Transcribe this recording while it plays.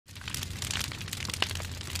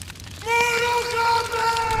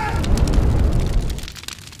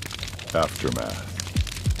Aftermath.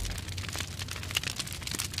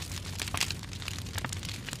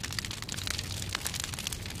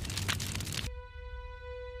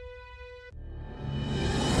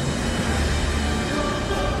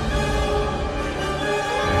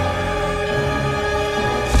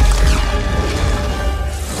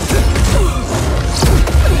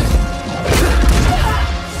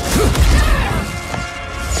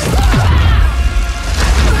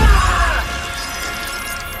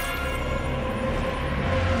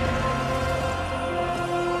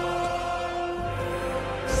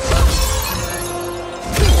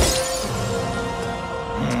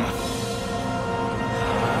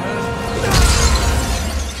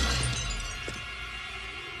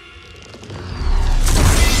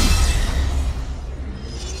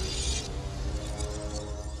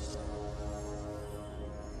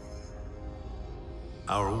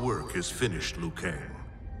 Our work is finished, Liu Kang.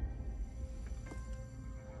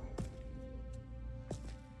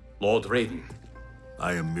 Lord Raiden.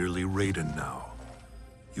 I am merely Raiden now.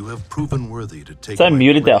 You have proven worthy to take. Was I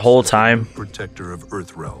muted that whole time? Protector of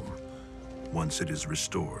Earthrealm, once it is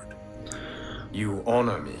restored. You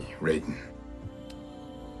honor me, Raiden.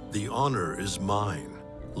 The honor is mine,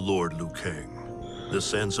 Lord Liu Kang. The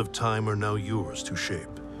sands of time are now yours to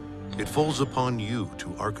shape. It falls upon you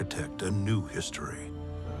to architect a new history.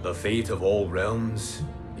 The fate of all realms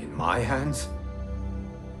in my hands?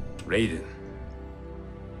 Raiden,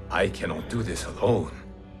 I cannot do this alone.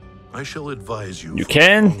 I shall advise you. You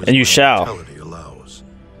can, and you shall. Allows.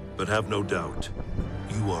 But have no doubt,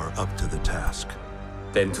 you are up to the task.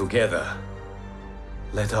 Then together,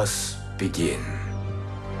 let us begin.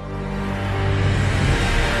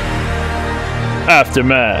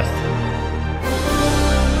 Aftermath.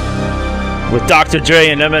 With Dr. Dre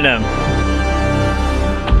and Eminem.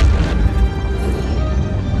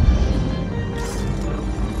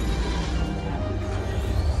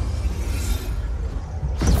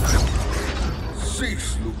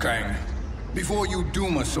 Cease, Liu Kang, before you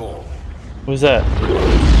doom us all. Who's that?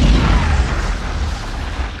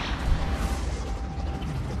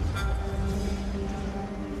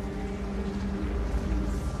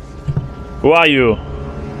 Who are you?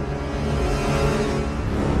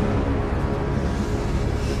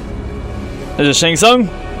 Is it Shang Tsung?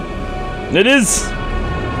 It is.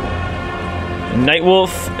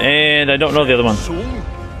 Nightwolf, and I don't know the other one.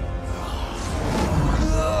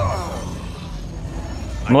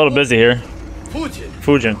 I'm a little busy here.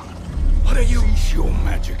 Fujin. What are you? Cease your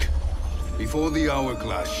magic before the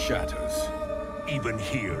hourglass shatters. Even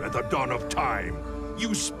here at the dawn of time,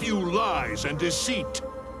 you spew lies and deceit.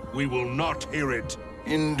 We will not hear it.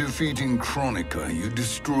 In defeating Kronika, you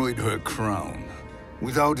destroyed her crown.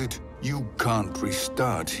 Without it, you can't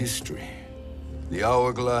restart history. The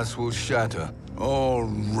hourglass will shatter. All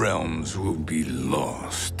realms will be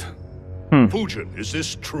lost. Fujin, is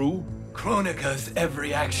this true? Kronika's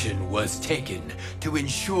every action was taken to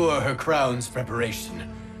ensure her crown's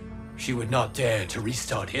preparation. She would not dare to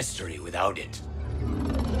restart history without it.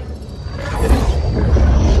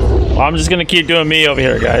 Well, I'm just gonna keep doing me over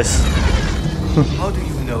here, guys. How do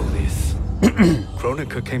you know this?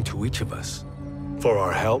 Kronika came to each of us. For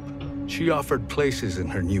our help, she offered places in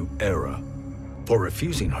her new era. For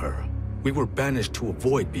refusing her, we were banished to a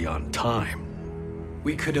void beyond time.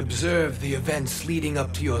 We could observe the events leading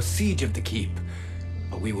up to your siege of the keep,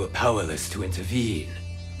 but we were powerless to intervene.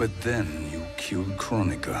 But then you killed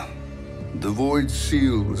Kronika. The void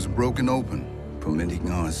seal was broken open, permitting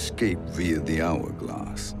our escape via the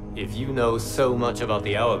hourglass. If you know so much about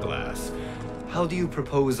the hourglass, how do you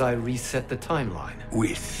propose I reset the timeline?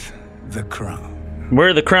 With the crown.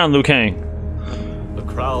 Where's the crown, Liu Kang? The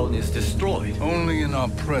crown is destroyed. Only in our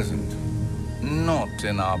present, not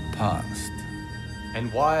in our past.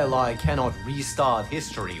 And while I cannot restart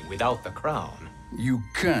history without the crown, you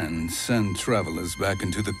can send travelers back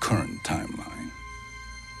into the current timeline.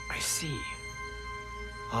 I see.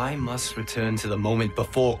 I must return to the moment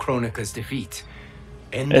before Kronika's defeat.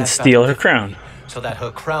 And steal her crown. So that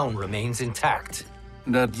her crown remains intact.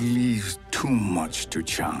 That leaves too much to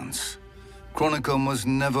chance. Kronika must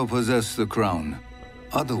never possess the crown.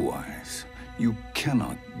 Otherwise, you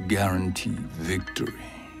cannot guarantee victory.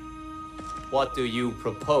 What do you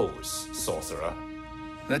propose, sorcerer?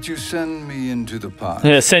 That you send me into the past.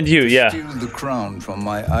 Yeah, send you, yeah. Steal the crown from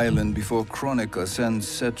my island before Kronika sends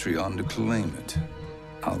Cetrion to claim it.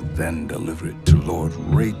 I'll then deliver it to Lord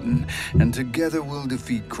Raiden, and together we'll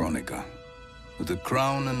defeat Kronika. With the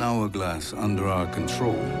crown and hourglass under our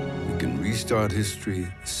control, we can restart history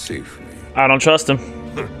safely. I don't trust him.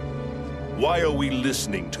 Why are we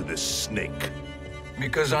listening to this snake?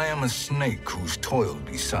 Because I am a snake who's toiled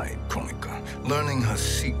beside Kronika, learning her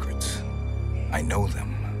secrets. I know them.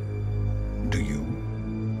 Do you?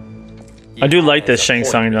 I do like this Shang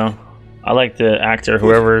Tsung though. I like the actor,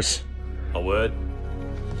 whoever's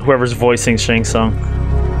voicing Shang Tsung.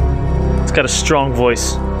 It's got a strong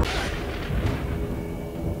voice.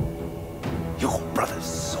 Your brother's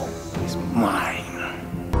soul is mine.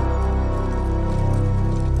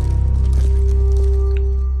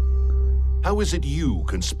 How is it you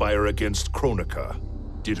conspire against Kronika?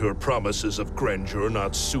 Did her promises of grandeur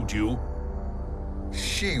not suit you?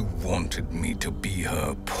 She wanted me to be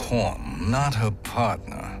her pawn, not her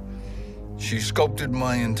partner. She sculpted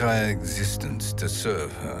my entire existence to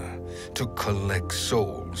serve her, to collect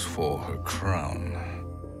souls for her crown.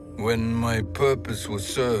 When my purpose was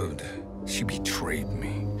served, she betrayed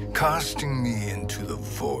me, casting me into the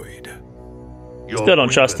void. Your Still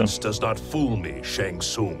don't trust him. grievance does not fool me, Shang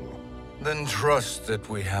Tsung. Then trust that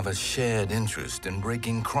we have a shared interest in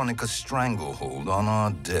breaking Kronika's stranglehold on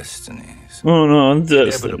our destinies. Oh no,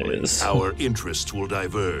 Inevitably, destinies. our interests will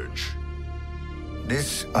diverge.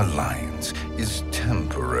 This alliance is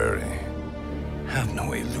temporary. Have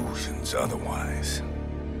no illusions otherwise.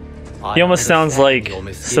 He almost sounds like Your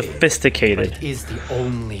misgivings, sophisticated. but it is the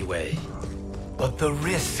only way. But the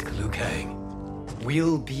risk, Liu Kang,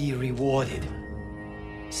 will be rewarded.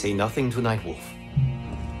 Say nothing to Nightwolf.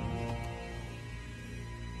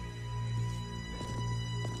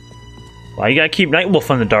 Why you gotta keep Nightwolf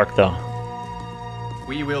in the dark though?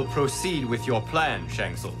 We will proceed with your plan,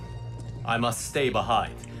 Shang Tsung. I must stay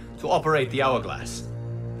behind to operate the hourglass,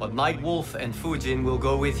 but Nightwolf and Fujin will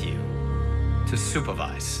go with you to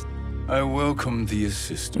supervise. I welcome the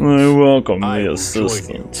assistance. I welcome I the will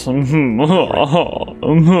assistant.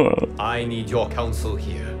 I need your counsel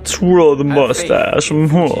here. Twirl the Have faith mustache. in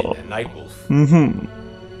Fujin and Nightwolf.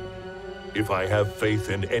 If I have faith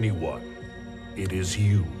in anyone, it is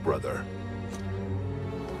you, brother.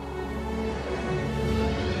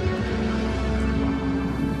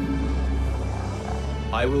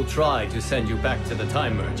 I will try to send you back to the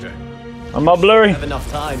Time Merger. I'm all blurry. Have enough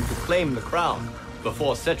time to claim the crown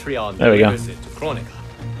before Cetrion There we go. delivers it to Kronika.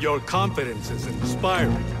 Your confidence is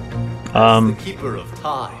inspiring. As the Keeper of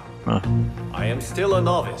Time, I am still a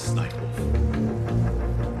novice, Nightwolf.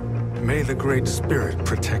 May the Great Spirit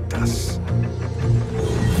protect us.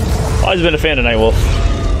 Always been a fan of Nightwolf.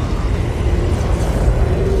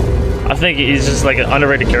 I think he's just like an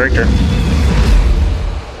underrated character.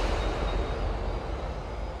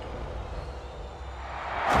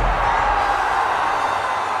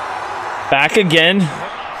 Back again.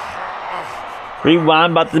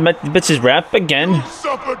 Rewind about the bitch's rap again. You've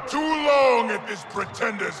suffered too long at this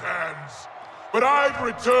pretender's hands. But I've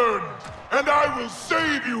returned, and I will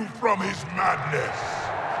save you from his madness.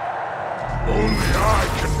 Only I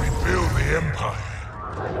can rebuild the Empire.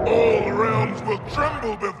 All realms will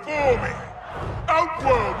tremble before me.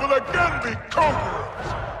 Outworld will again be conquerors,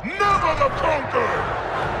 never the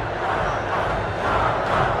conquered!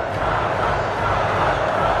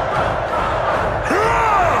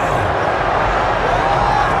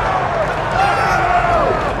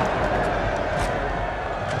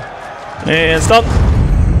 And stop.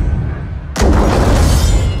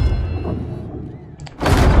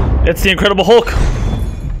 It's the Incredible Hulk.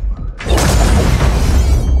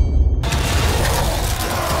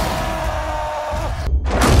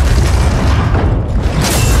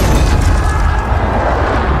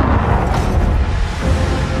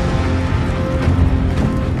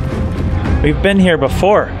 We've been here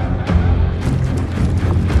before.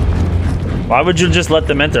 Why would you just let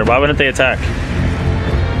them enter? Why wouldn't they attack?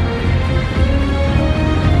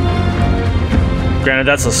 Granted,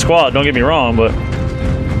 that's a squad, don't get me wrong, but...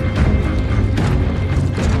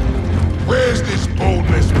 Where's this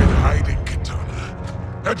boldness been hiding,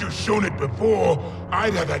 Kitana? Had you shown it before,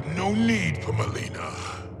 I'd have had no need for Melina.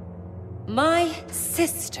 My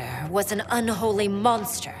sister was an unholy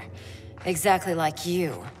monster. Exactly like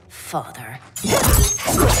you, father.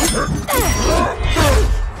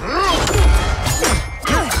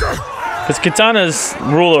 Because Kitana's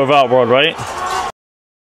ruler of Outworld, right?